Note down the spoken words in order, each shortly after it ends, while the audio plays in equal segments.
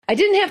I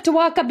didn't have to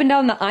walk up and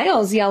down the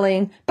aisles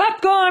yelling,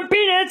 "Popcorn,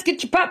 peanuts,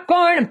 get your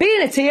popcorn and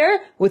peanuts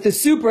here," with a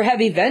super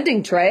heavy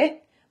vending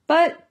tray.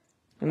 But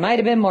it might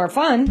have been more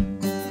fun.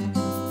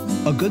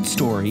 A good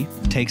story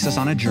takes us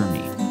on a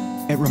journey.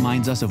 It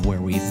reminds us of where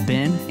we've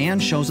been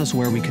and shows us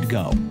where we could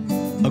go.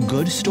 A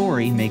good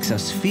story makes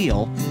us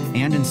feel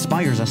and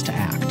inspires us to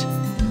act.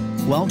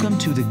 Welcome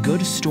to the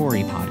Good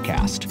Story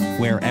Podcast,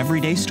 where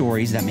everyday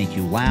stories that make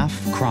you laugh,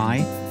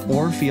 cry,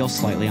 or feel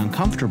slightly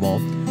uncomfortable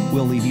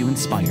will leave you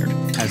inspired,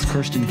 as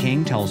Kirsten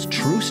King tells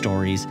true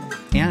stories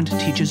and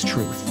teaches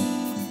truth.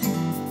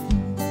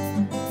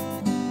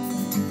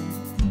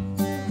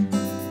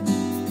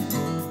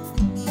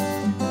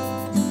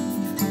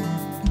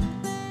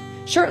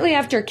 Shortly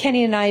after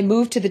Kenny and I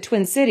moved to the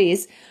Twin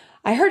Cities,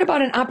 I heard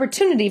about an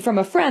opportunity from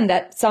a friend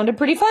that sounded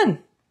pretty fun.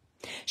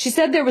 She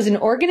said there was an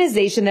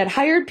organization that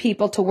hired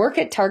people to work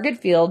at Target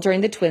Field during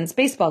the Twins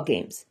baseball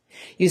games.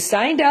 You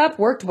signed up,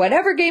 worked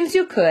whatever games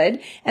you could,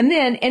 and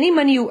then any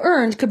money you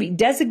earned could be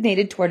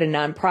designated toward a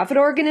nonprofit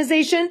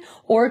organization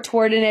or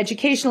toward an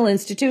educational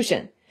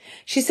institution.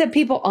 She said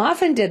people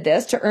often did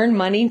this to earn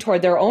money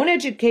toward their own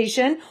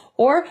education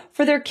or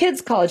for their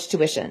kids' college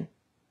tuition.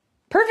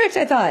 Perfect,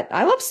 I thought.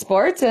 I love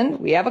sports, and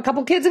we have a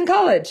couple kids in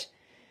college.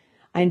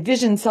 I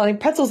envisioned selling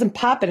pretzels and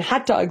pop and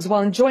hot dogs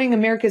while enjoying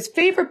America's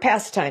favorite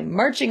pastime,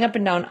 marching up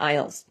and down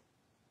aisles.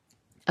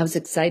 I was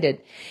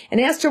excited and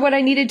asked her what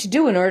I needed to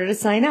do in order to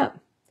sign up.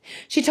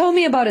 She told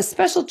me about a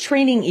special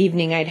training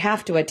evening I'd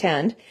have to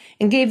attend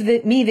and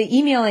gave me the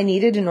email I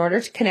needed in order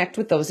to connect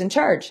with those in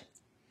charge.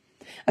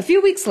 A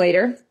few weeks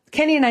later,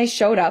 Kenny and I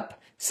showed up,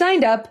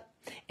 signed up,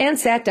 and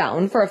sat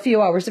down for a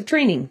few hours of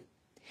training.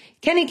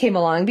 Kenny came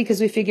along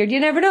because we figured, you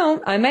never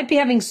know, I might be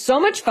having so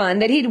much fun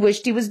that he'd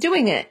wished he was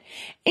doing it.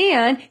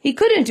 And he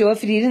couldn't do it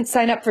if he didn't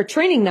sign up for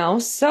training now.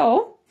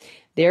 So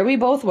there we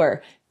both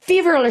were,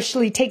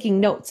 feverishly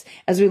taking notes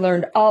as we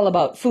learned all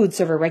about food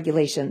server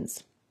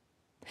regulations.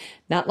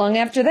 Not long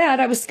after that,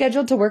 I was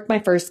scheduled to work my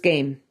first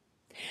game.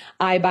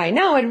 I by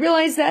now had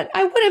realized that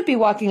I wouldn't be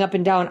walking up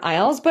and down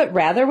aisles, but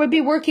rather would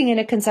be working in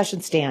a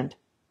concession stand.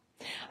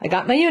 I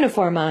got my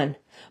uniform on.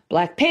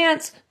 Black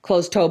pants,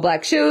 closed-toe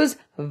black shoes,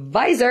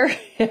 visor,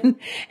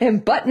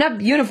 and button-up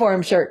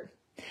uniform shirt.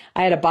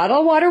 I had a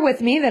bottle of water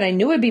with me that I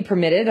knew would be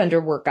permitted under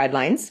work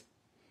guidelines.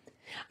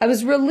 I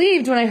was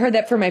relieved when I heard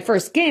that for my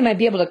first game, I'd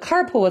be able to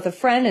carpool with a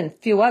friend and a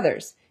few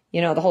others.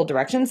 You know, the whole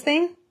directions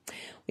thing?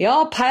 We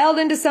all piled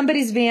into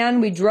somebody's van.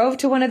 We drove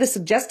to one of the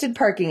suggested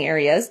parking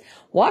areas,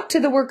 walked to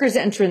the workers'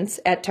 entrance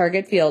at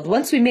Target Field.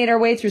 Once we made our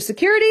way through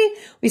security,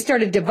 we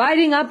started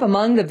dividing up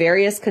among the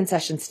various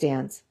concession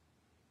stands.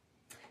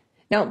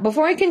 Now,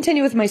 before I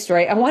continue with my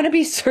story, I want to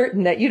be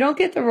certain that you don't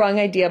get the wrong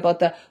idea about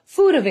the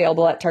food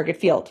available at Target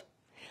Field.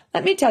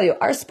 Let me tell you,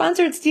 our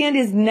sponsored stand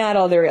is not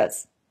all there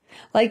is.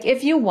 Like,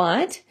 if you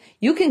want,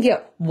 you can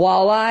get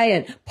walleye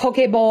and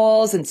poke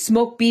bowls and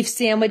smoked beef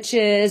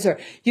sandwiches, or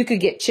you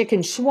could get chicken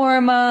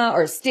shawarma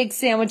or steak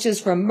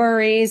sandwiches from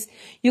Murray's.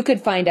 You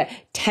could find a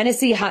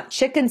Tennessee hot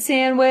chicken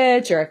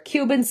sandwich or a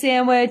Cuban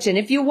sandwich. And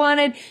if you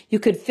wanted, you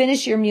could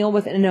finish your meal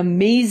with an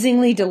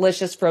amazingly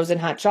delicious frozen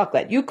hot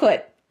chocolate. You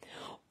could.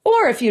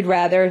 Or if you'd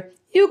rather,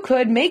 you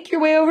could make your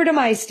way over to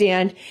my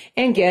stand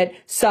and get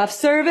soft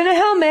serve in a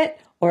helmet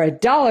or a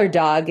dollar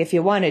dog if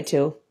you wanted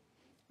to.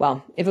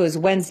 Well, if it was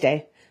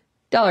Wednesday.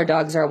 Dollar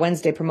dogs are a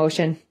Wednesday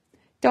promotion.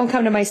 Don't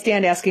come to my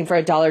stand asking for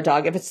a dollar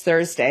dog if it's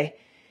Thursday.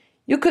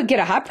 You could get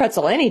a hot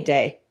pretzel any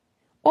day.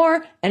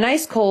 Or an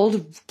ice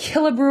cold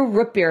Killebrew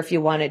root beer if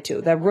you wanted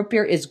to. The root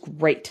beer is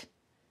great.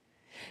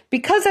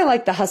 Because I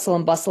like the hustle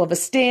and bustle of a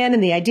stand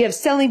and the idea of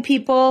selling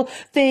people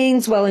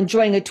things while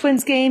enjoying a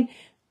Twins game,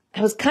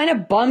 I was kind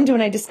of bummed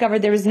when I discovered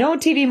there was no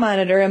TV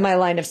monitor in my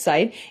line of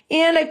sight,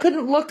 and I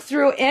couldn't look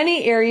through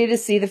any area to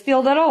see the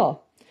field at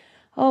all.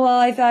 Oh, well,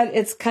 I thought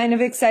it's kind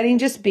of exciting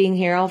just being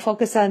here. I'll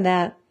focus on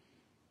that.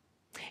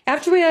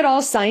 After we had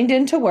all signed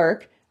in to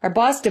work, our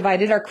boss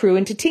divided our crew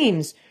into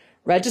teams.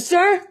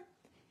 Register,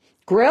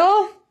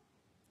 grill,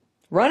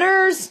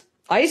 runners,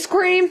 ice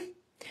cream.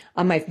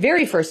 On my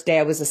very first day,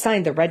 I was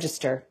assigned the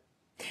register.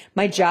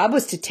 My job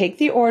was to take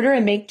the order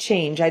and make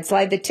change. I'd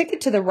slide the ticket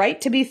to the right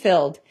to be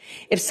filled.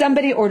 If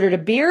somebody ordered a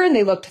beer and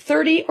they looked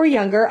 30 or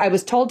younger, I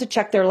was told to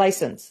check their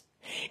license.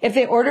 If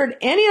they ordered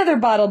any other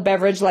bottled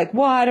beverage like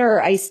water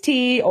or iced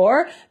tea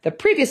or the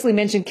previously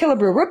mentioned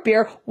Killebrew root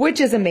beer, which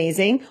is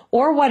amazing,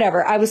 or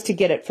whatever, I was to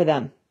get it for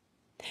them.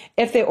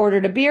 If they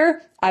ordered a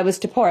beer, I was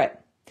to pour it.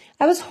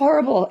 I was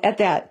horrible at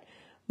that.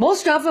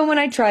 Most often when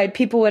I tried,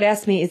 people would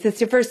ask me, "Is this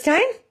your first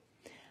time?"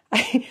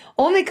 I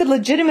only could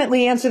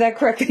legitimately answer that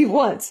correctly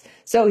once.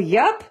 So,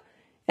 yup.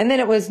 And then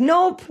it was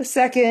nope,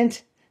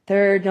 second,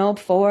 third, nope,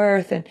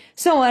 fourth, and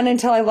so on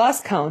until I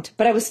lost count.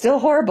 But I was still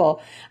horrible.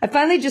 I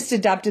finally just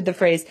adopted the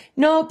phrase,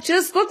 "Nope,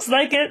 just looks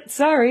like it.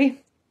 Sorry."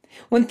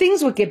 When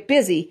things would get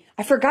busy,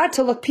 I forgot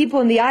to look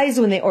people in the eyes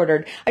when they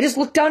ordered. I just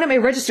looked down at my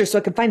register so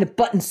I could find the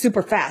button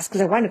super fast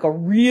because I wanted to go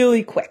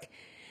really quick.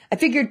 I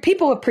figured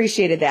people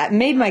appreciated that.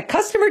 Maybe my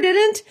customer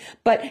didn't,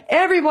 but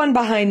everyone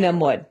behind them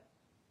would.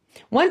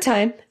 One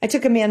time, I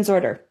took a man's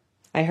order.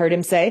 I heard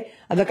him say.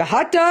 "I'd like a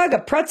hot dog, a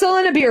pretzel,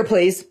 and a beer,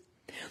 please."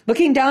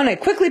 Looking down, I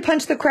quickly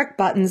punched the correct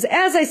buttons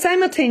as I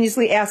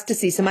simultaneously asked to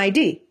see some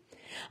ID.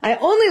 I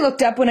only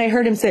looked up when I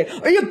heard him say,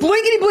 "Are you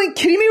blankety blank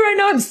kidding me right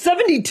now? I'm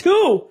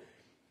 72.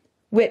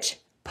 Which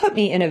put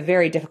me in a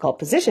very difficult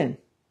position.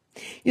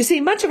 You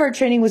see, much of our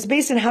training was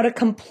based on how to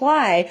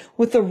comply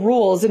with the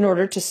rules in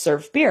order to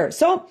serve beer.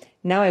 So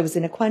now I was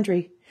in a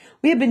quandary.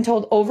 We had been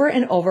told over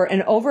and over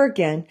and over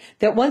again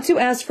that once you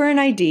ask for an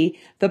ID,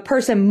 the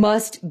person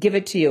must give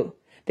it to you.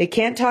 They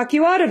can't talk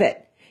you out of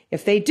it.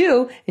 If they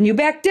do, and you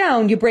back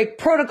down, you break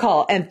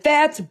protocol, and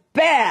that's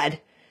bad.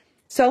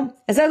 So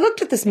as I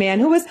looked at this man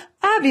who was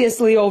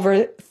obviously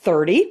over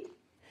 30,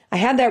 I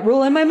had that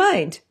rule in my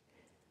mind.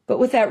 But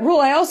with that rule,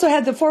 I also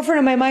had the forefront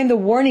of my mind the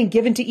warning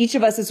given to each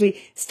of us as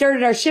we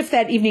started our shift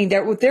that evening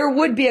that there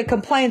would be a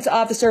compliance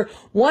officer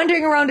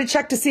wandering around to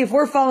check to see if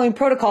we're following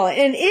protocol.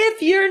 And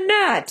if you're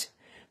not,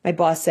 my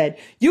boss said,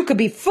 you could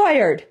be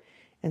fired.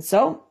 And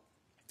so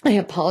I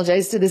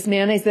apologized to this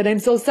man. I said, "I'm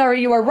so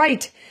sorry. You are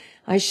right.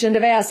 I shouldn't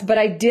have asked, but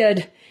I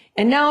did.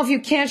 And now if you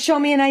can't show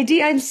me an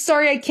ID, I'm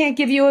sorry I can't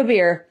give you a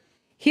beer."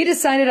 He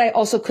decided I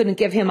also couldn't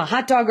give him a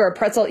hot dog or a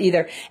pretzel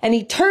either, and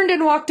he turned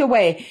and walked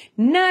away,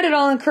 not at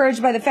all encouraged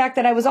by the fact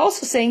that I was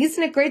also saying,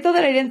 "Isn't it great, though,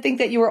 that I didn't think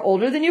that you were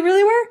older than you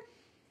really were?"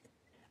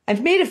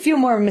 I've made a few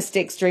more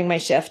mistakes during my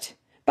shift,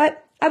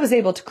 but I was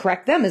able to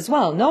correct them as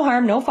well. No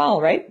harm, no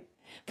foul, right?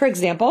 For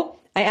example,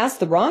 I asked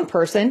the wrong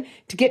person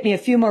to get me a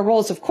few more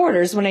rolls of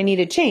quarters when I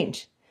needed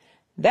change.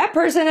 That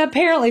person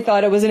apparently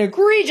thought it was an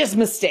egregious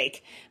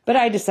mistake, but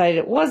I decided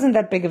it wasn't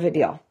that big of a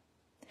deal.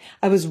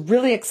 I was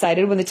really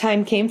excited when the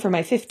time came for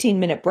my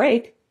 15-minute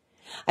break.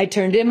 I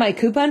turned in my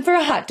coupon for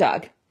a hot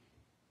dog.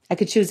 I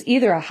could choose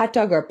either a hot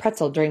dog or a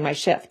pretzel during my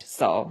shift,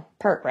 so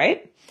perk,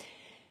 right?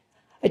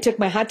 I took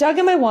my hot dog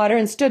and my water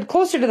and stood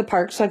closer to the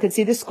park so I could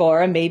see the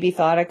score and maybe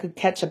thought I could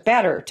catch a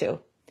batter or two.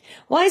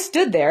 While I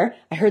stood there,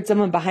 I heard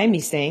someone behind me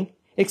saying,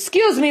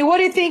 "Excuse me, what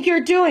do you think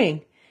you're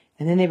doing?"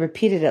 And then they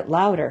repeated it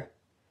louder.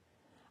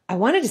 I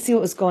wanted to see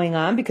what was going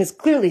on because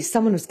clearly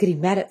someone was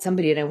getting mad at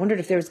somebody and I wondered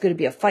if there was going to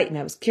be a fight and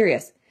I was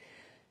curious.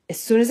 As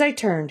soon as I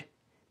turned,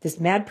 this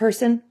mad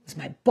person was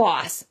my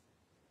boss.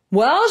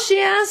 "Well," she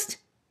asked,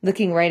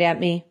 looking right at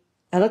me.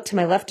 I looked to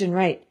my left and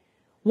right.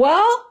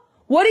 "Well,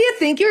 what do you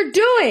think you're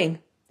doing?"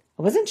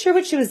 I wasn't sure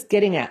what she was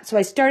getting at, so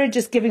I started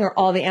just giving her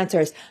all the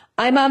answers.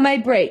 "I'm on my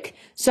break,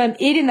 so I'm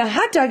eating the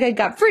hot dog I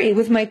got free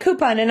with my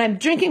coupon, and I'm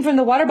drinking from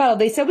the water bottle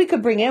they said we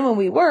could bring in when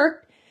we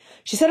worked."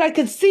 She said, "I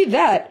could see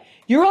that.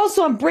 You're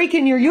also on break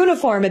in your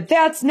uniform, and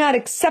that's not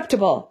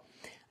acceptable."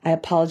 I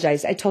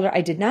apologized. I told her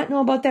I did not know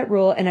about that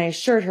rule, and I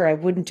assured her I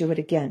wouldn't do it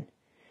again.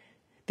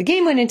 The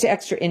game went into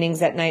extra innings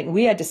that night, and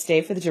we had to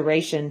stay for the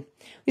duration.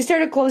 We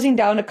started closing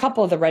down a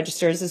couple of the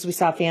registers as we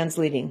saw fans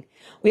leaving.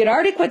 We had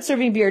already quit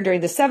serving beer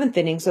during the 7th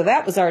inning, so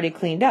that was already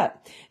cleaned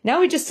up. Now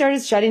we just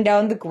started shutting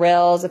down the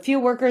grills. A few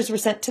workers were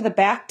sent to the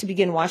back to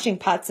begin washing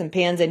pots and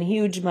pans in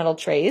huge metal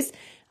trays.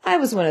 I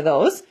was one of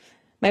those.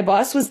 My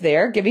boss was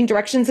there, giving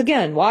directions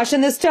again. "Wash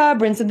in this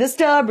tub, rinse in this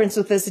tub, rinse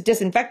with this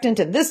disinfectant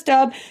in this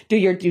tub, do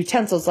your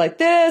utensils like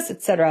this,"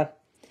 etc.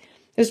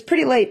 It was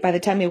pretty late by the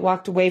time we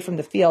walked away from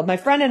the field. My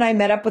friend and I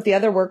met up with the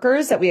other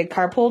workers that we had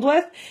carpooled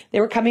with. They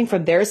were coming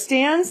from their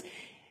stands.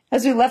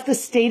 As we left the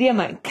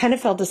stadium, I kind of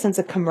felt a sense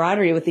of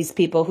camaraderie with these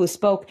people who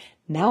spoke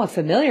now a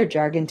familiar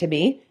jargon to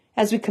me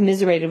as we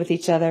commiserated with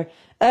each other.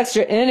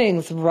 "Extra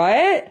innings,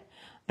 right?"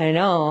 "I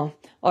know."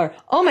 Or,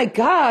 "Oh my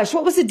gosh,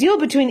 what was the deal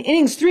between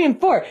innings 3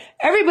 and 4?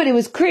 Everybody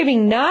was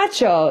craving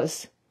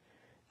nachos."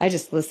 I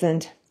just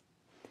listened.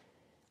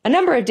 A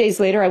number of days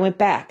later, I went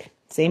back.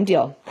 Same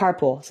deal.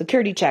 Carpool,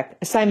 security check,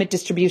 assignment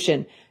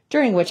distribution,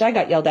 during which I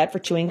got yelled at for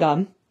chewing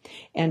gum.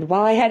 And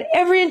while I had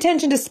every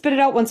intention to spit it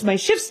out once my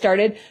shift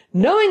started,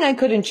 knowing I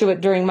couldn't chew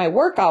it during my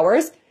work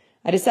hours,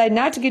 I decided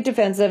not to get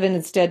defensive and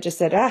instead just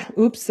said,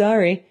 "Oops,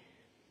 sorry."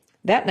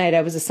 That night,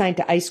 I was assigned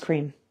to ice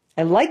cream.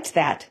 I liked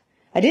that.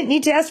 I didn't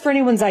need to ask for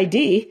anyone's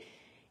ID.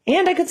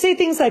 And I could say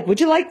things like, "Would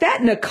you like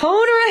that in a cone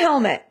or a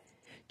helmet?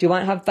 Do you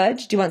want hot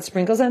fudge? Do you want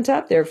sprinkles on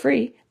top? They're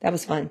free." That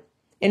was fun.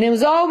 And it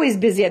was always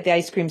busy at the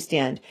ice cream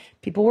stand.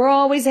 People were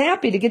always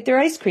happy to get their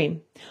ice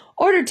cream.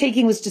 Order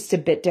taking was just a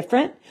bit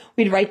different.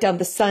 We'd write down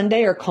the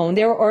sundae or cone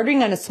they were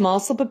ordering on a small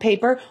slip of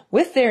paper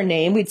with their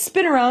name. We'd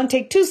spin around,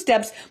 take 2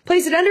 steps,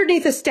 place it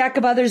underneath a stack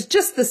of others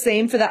just the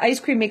same for the ice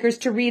cream makers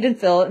to read and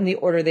fill in the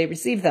order they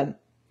received them.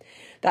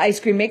 The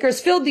ice cream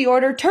makers filled the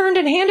order, turned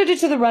and handed it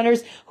to the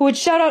runners who would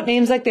shout out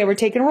names like they were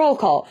taking roll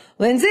call.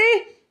 "Lindsay,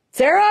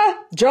 Sarah,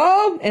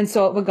 Joe," and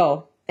so it would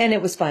go. And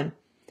it was fun.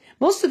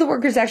 Most of the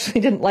workers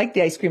actually didn't like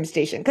the ice cream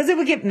station because it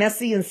would get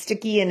messy and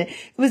sticky and it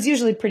was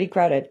usually pretty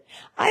crowded.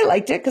 I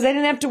liked it because I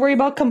didn't have to worry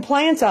about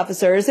compliance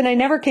officers and I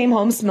never came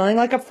home smelling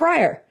like a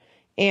fryer.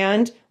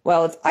 And,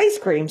 well, it's ice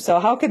cream, so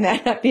how can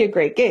that not be a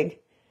great gig?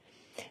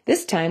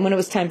 This time, when it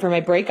was time for my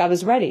break, I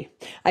was ready.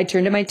 I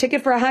turned in my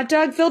ticket for a hot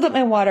dog, filled up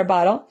my water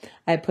bottle.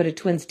 I put a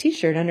Twins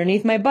t-shirt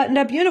underneath my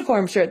buttoned-up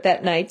uniform shirt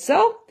that night.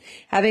 So,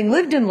 having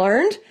lived and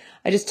learned,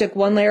 I just took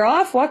one layer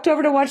off, walked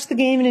over to watch the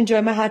game and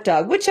enjoy my hot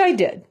dog, which I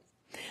did.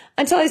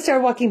 until I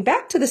started walking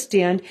back to the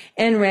stand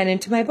and ran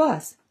into my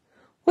boss.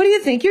 "What do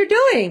you think you're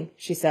doing?"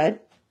 she said.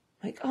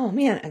 I'm like, oh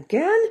man,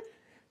 again?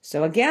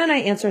 So again, I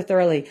answer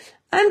thoroughly,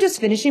 "I'm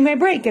just finishing my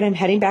break and I'm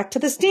heading back to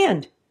the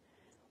stand."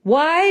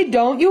 "Why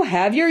don't you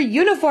have your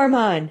uniform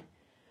on?"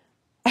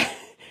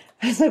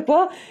 I was like,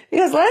 well,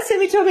 because last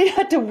time you told me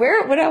not to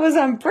wear it when I was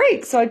on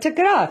break, so I took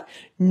it off.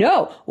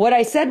 "No, what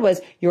I said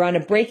was, you're on a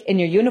break in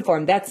your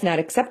uniform. That's not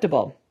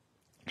acceptable."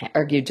 I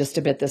argued just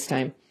a bit this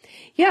time.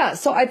 "Yeah,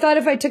 so I thought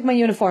if I took my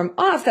uniform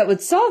off, that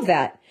would solve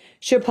that."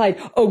 She replied,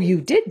 "Oh,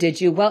 you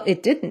did you? Well,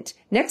 it didn't.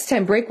 Next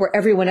time break where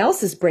everyone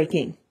else is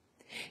breaking."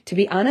 To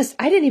be honest,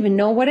 I didn't even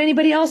know what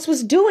anybody else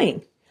was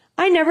doing.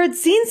 I never had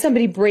seen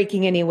somebody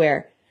breaking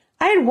anywhere.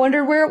 I had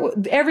wondered where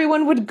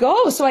everyone would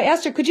go, so I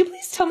asked her, "Could you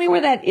please tell me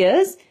where that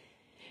is?"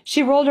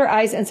 She rolled her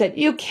eyes and said,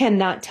 "You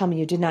cannot tell me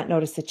you did not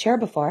notice the chair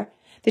before.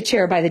 The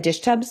chair by the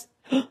dish tubs?"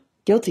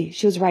 Guilty.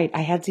 She was right.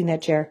 I had seen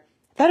that chair.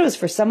 I thought it was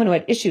for someone who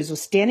had issues with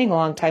standing a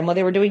long time while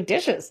they were doing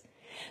dishes.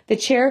 The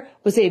chair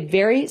was a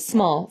very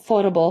small,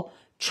 foldable,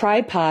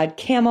 tripod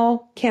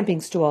camo camping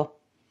stool.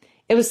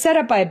 It was set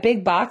up by a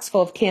big box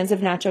full of cans of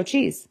nacho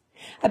cheese.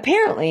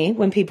 Apparently,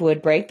 when people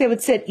would break, they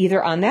would sit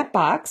either on that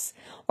box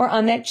or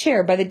on that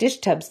chair by the dish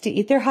tubs to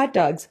eat their hot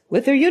dogs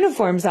with their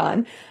uniforms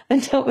on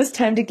until it was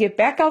time to get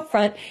back out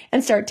front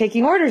and start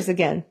taking orders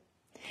again.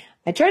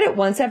 I tried it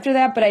once after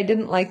that, but I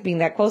didn't like being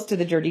that close to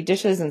the dirty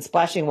dishes and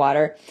splashing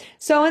water.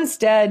 So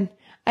instead,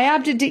 I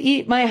opted to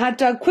eat my hot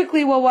dog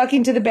quickly while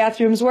walking to the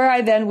bathrooms, where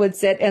I then would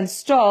sit and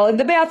stall in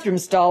the bathroom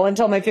stall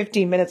until my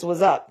 15 minutes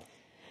was up.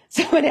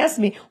 Someone asked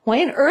me,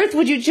 "Why on earth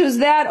would you choose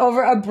that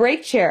over a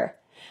break chair?"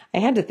 I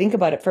had to think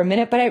about it for a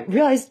minute, but I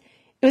realized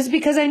it was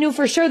because I knew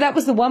for sure that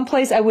was the one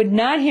place I would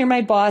not hear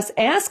my boss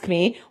ask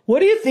me, "What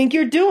do you think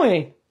you're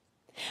doing?"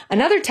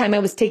 Another time I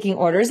was taking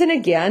orders and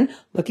again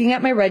looking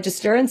at my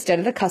register instead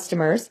of the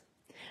customers.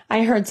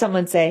 I heard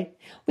someone say,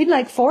 "We'd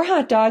like 4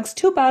 hot dogs,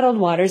 2 bottled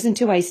waters, and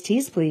 2 iced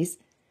teas, please."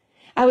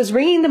 I was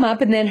ringing them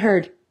up and then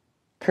heard,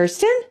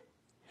 "Kirsten?"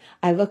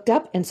 I looked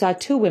up and saw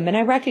 2 women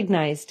I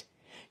recognized.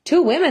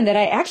 2 women that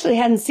I actually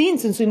hadn't seen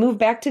since we moved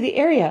back to the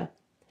area.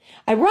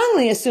 I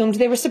wrongly assumed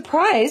they were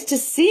surprised to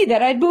see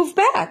that I'd moved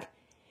back.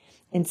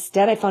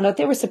 Instead, I found out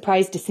they were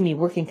surprised to see me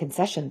working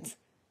concessions.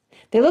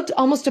 They looked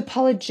almost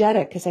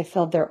apologetic as I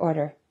filled their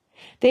order.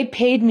 They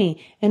paid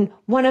me, and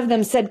one of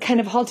them said kind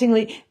of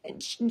haltingly,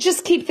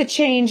 "Just keep the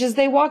change," as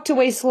they walked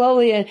away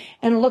slowly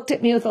and looked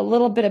at me with a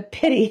little bit of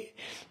pity.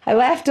 I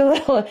laughed a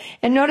little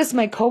and noticed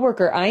my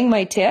coworker eyeing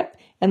my tip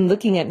and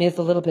looking at me with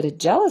a little bit of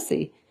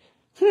jealousy.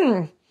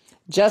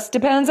 Just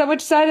depends on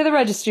which side of the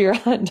register you're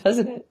on,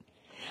 doesn't it?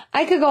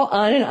 I could go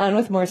on and on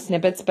with more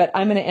snippets, but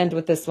I'm going to end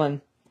with this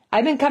one.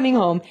 I've been coming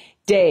home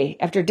day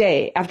after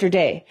day after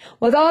day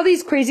with all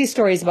these crazy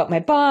stories about my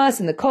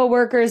boss and the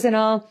coworkers and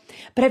all,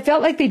 but I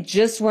felt like they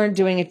just weren't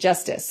doing it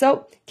justice.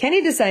 So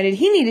Kenny decided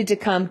he needed to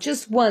come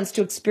just once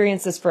to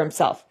experience this for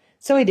himself.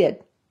 So he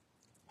did.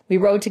 We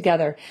rode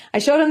together. I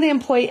showed him the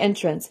employee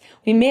entrance.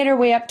 We made our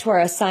way up to our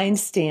assigned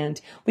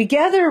stand. We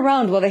gathered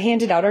around while they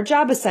handed out our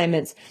job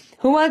assignments.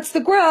 "Who wants the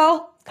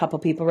grill?" A couple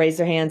people raised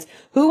their hands.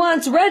 "Who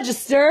wants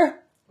register?"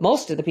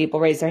 Most of the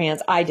people raised their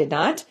hands. I did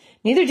not.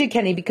 Neither did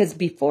Kenny, because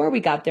before we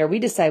got there, we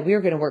decided we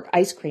were going to work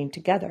ice cream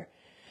together.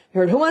 We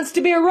heard, "Who wants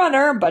to be a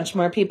runner?" A bunch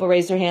more people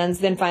raised their hands.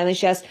 Then finally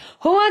she asked,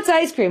 "Who wants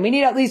ice cream?" We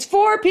need at least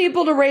 4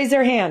 people to raise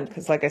their hand.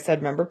 Because like I said,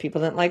 remember,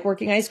 people didn't like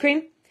working ice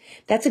cream.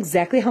 That's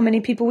exactly how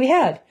many people we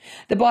had.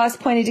 The boss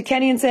pointed to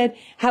Kenny and said,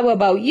 "How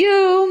about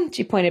you?"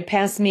 She pointed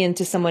past me and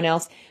to someone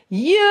else.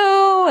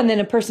 "You," and then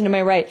a person to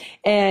my right,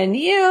 "and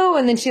you,"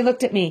 and then she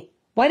looked at me.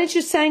 "Why didn't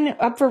you sign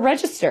up for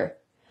register?"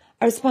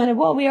 I responded,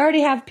 "Well, we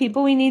already have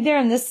people we need there,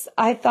 and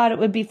I thought it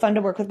would be fun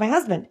to work with my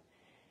husband."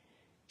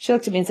 She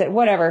looked at me and said,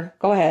 "Whatever,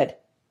 go ahead."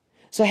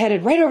 So I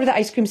headed right over to the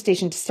ice cream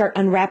station to start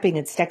unwrapping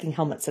and stacking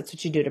helmets. That's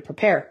what you do to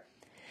prepare.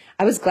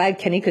 I was glad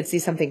Kenny could see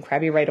something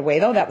crabby right away,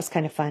 though. That was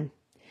kind of fun.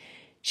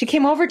 She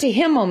came over to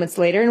him moments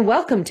later and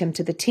welcomed him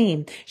to the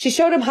team. She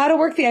showed him how to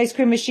work the ice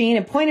cream machine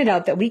and pointed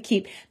out that we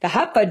keep the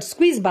hot fudge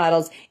squeeze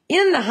bottles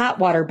in the hot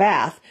water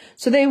bath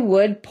so they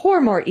would pour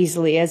more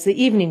easily as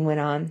the evening went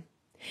on.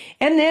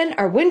 And then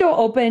our window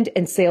opened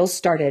and sales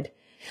started.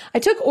 I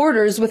took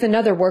orders with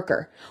another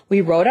worker. We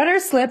wrote on our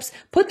slips,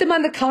 put them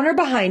on the counter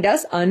behind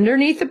us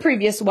underneath the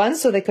previous ones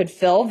so they could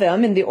fill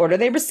them in the order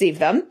they received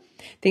them.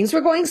 Things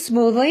were going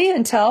smoothly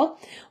until,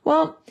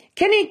 well,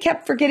 Kenny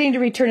kept forgetting to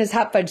return his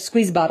hot fudge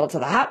squeeze bottle to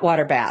the hot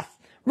water bath.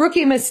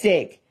 Rookie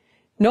mistake.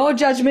 No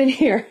judgment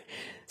here.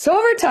 So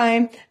over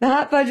time, the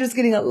hot fudge was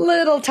getting a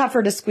little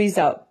tougher to squeeze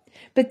out.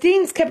 But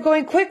things kept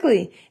going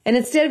quickly, and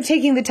instead of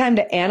taking the time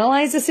to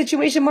analyze the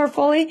situation more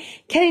fully,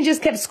 Kenny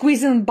just kept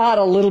squeezing the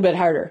bottle a little bit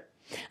harder.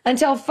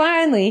 Until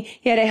finally,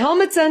 he had a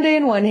helmet sundae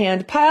in one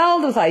hand,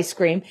 piled with ice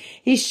cream.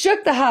 He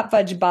shook the hot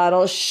fudge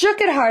bottle,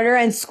 shook it harder,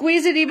 and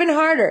squeezed it even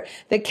harder.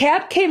 The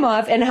cap came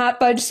off, and hot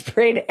fudge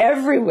sprayed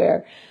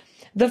everywhere.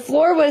 The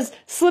floor was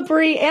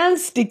slippery and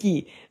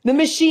sticky. The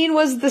machine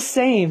was the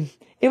same.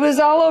 It was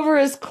all over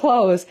his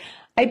clothes.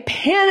 I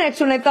panicked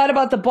when I thought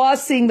about the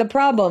boss seeing the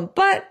problem,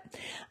 but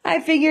I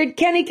figured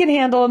Kenny can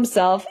handle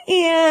himself,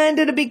 and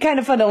it'd be kind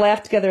of fun to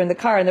laugh together in the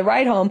car on the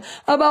ride home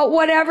about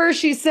whatever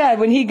she said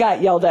when he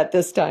got yelled at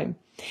this time.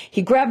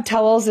 He grabbed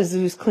towels as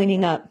he was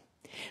cleaning up.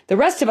 The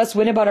rest of us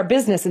went about our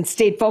business and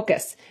stayed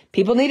focused.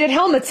 People needed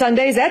helmets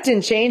Sundays. That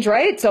didn't change,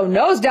 right? So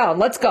nose down.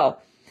 Let's go.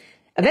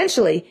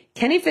 Eventually,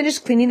 Kenny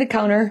finished cleaning the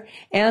counter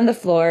and the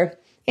floor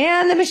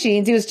and the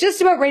machines. He was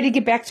just about ready to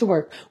get back to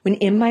work when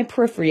in my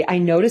periphery, I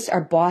noticed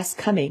our boss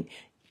coming.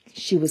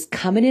 She was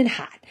coming in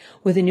hot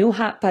with a new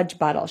hot fudge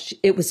bottle.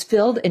 It was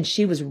filled and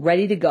she was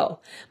ready to go.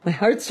 My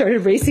heart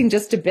started racing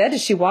just a bit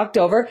as she walked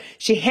over.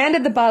 She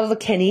handed the bottle to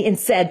Kenny and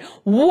said,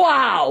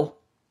 "Wow!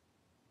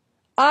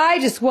 I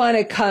just want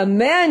to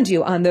commend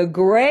you on the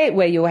great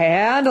way you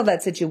handled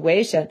that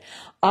situation.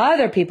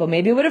 Other people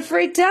maybe would have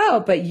freaked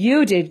out, but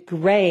you did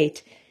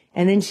great."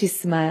 And then she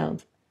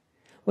smiled,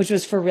 which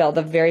was for real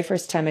the very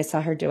first time I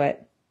saw her do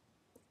it.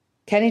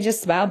 Kenny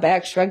just smiled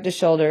back, shrugged his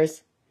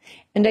shoulders.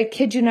 And I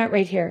kid you not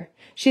right here.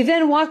 She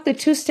then walked the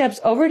 2 steps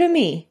over to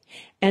me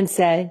and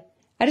said,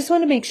 "I just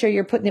want to make sure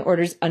you're putting the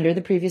orders under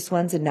the previous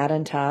ones and not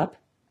on top."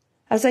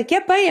 I was like,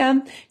 "Yep, I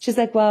am." She's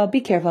like, "Well,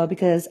 be careful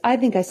because I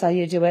think I saw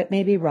you do it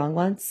maybe wrong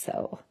once,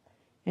 so."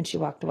 And she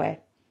walked away.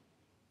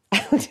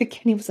 I looked at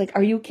Kenny and was like,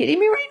 "Are you kidding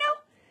me right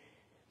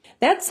now?"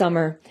 That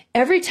summer,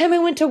 every time I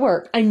went to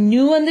work, I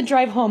knew on the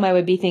drive home I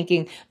would be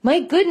thinking, "My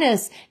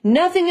goodness,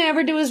 nothing I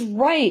ever do is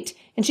right."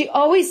 And she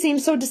always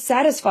seemed so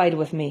dissatisfied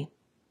with me.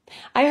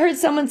 I heard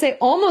someone say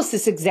almost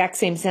this exact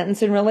same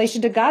sentence in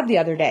relation to God the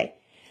other day.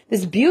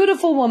 This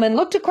beautiful woman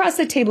looked across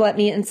the table at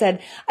me and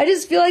said, "I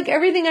just feel like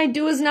everything I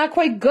do is not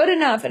quite good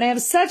enough, and I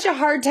have such a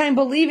hard time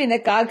believing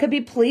that God could be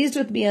pleased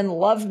with me and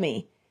love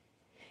me."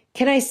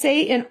 Can I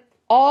say in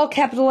all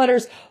capital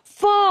letters,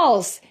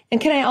 false? And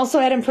can I also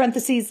add in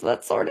parentheses,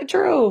 that's sort of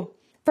true?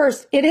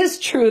 First, it is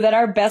true that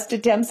our best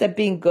attempts at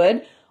being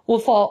good will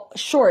fall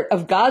short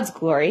of God's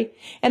glory,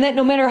 and that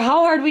no matter how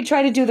hard we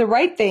try to do the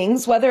right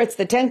things, whether it's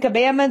the 10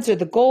 Commandments or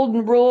the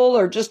Golden Rule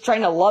or just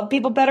trying to love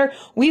people better,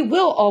 we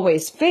will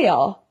always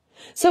fail.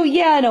 So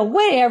yeah, in a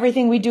way,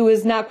 everything we do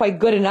is not quite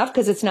good enough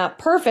because it's not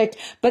perfect,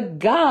 but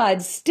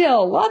God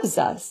still loves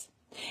us.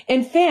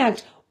 In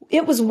fact,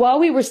 it was while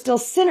we were still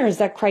sinners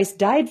that Christ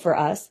died for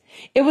us.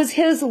 It was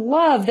his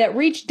love that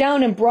reached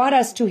down and brought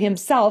us to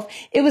himself.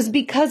 It was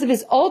because of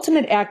his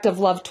ultimate act of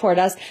love toward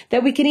us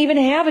that we can even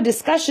have a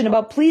discussion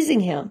about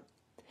pleasing him.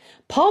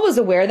 Paul was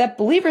aware that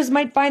believers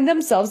might find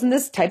themselves in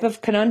this type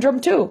of conundrum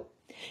too.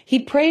 He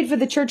prayed for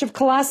the church of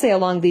Colossae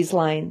along these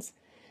lines.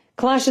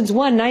 Colossians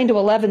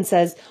 1:9-11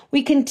 says,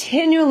 "We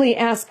continually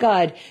ask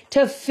God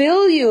to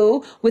fill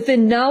you with the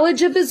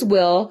knowledge of his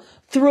will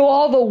through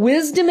all the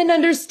wisdom and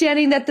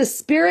understanding that the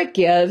Spirit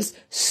gives,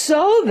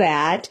 so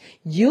that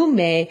you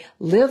may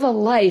live a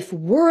life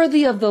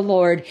worthy of the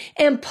Lord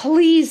and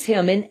please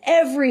him in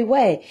every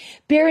way,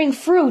 bearing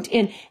fruit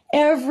in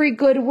every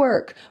good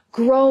work,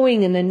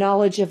 growing in the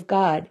knowledge of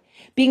God,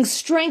 being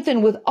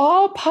strengthened with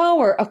all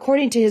power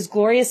according to his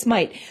glorious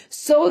might,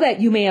 so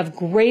that you may have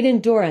great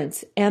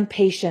endurance and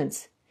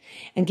patience,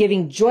 and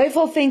giving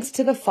joyful thanks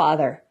to the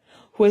Father,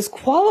 who has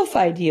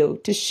qualified you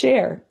to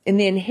share in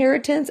the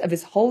inheritance of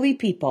his holy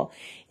people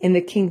in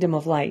the kingdom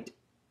of light."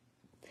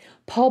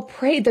 Paul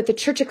prayed that the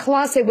church of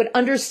Colossae would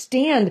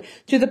understand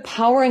through the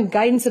power and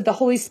guidance of the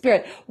Holy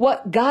Spirit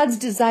what God's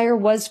desire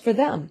was for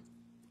them.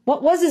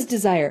 What was his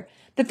desire?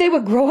 That they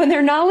would grow in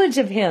their knowledge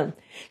of him,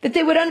 that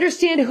they would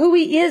understand who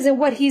he is and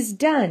what he's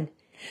done,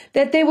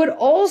 that they would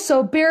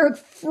also bear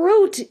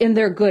fruit in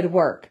their good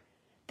work,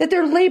 that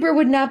their labor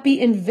would not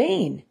be in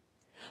vain.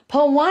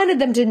 Paul wanted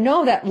them to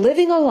know that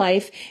living a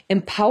life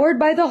empowered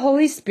by the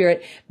Holy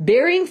Spirit,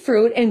 bearing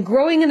fruit and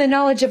growing in the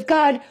knowledge of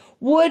God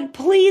would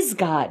please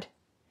God.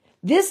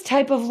 This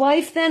type of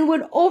life then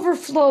would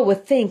overflow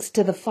with thanks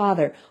to the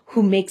Father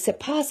who makes it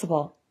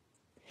possible.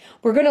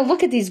 We're going to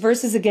look at these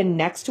verses again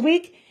next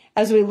week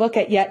as we look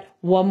at yet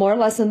one more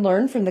lesson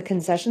learned from the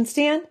concession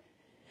stand.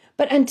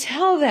 But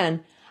until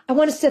then, I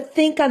want us to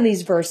think on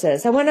these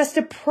verses. I want us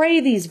to pray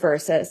these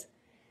verses.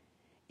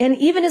 And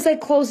even as I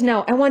close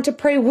now, I want to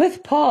pray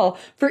with Paul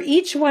for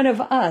each one of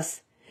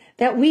us,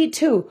 that we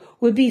too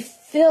would be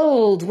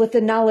filled with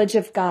the knowledge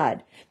of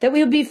God, that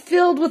we would be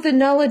filled with the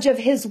knowledge of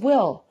his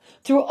will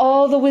through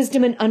all the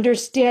wisdom and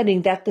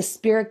understanding that the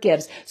Spirit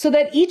gives, so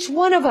that each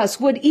one of us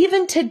would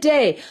even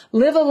today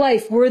live a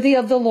life worthy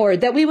of the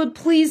Lord, that we would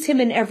please him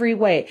in every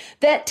way,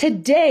 that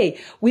today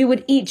we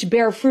would each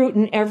bear fruit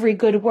in every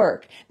good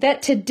work,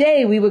 that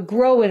today we would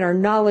grow in our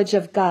knowledge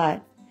of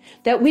God,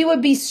 that we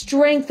would be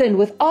strengthened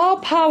with all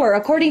power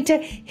according to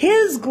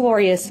his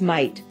glorious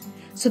might,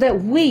 so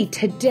that we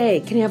today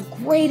can have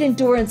great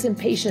endurance and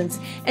patience,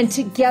 and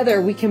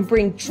together we can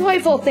bring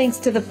joyful thanks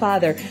to the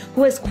Father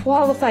who has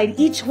qualified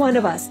each one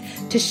of us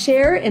to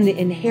share in the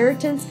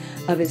inheritance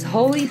of his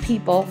holy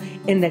people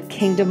in the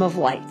kingdom of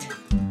light.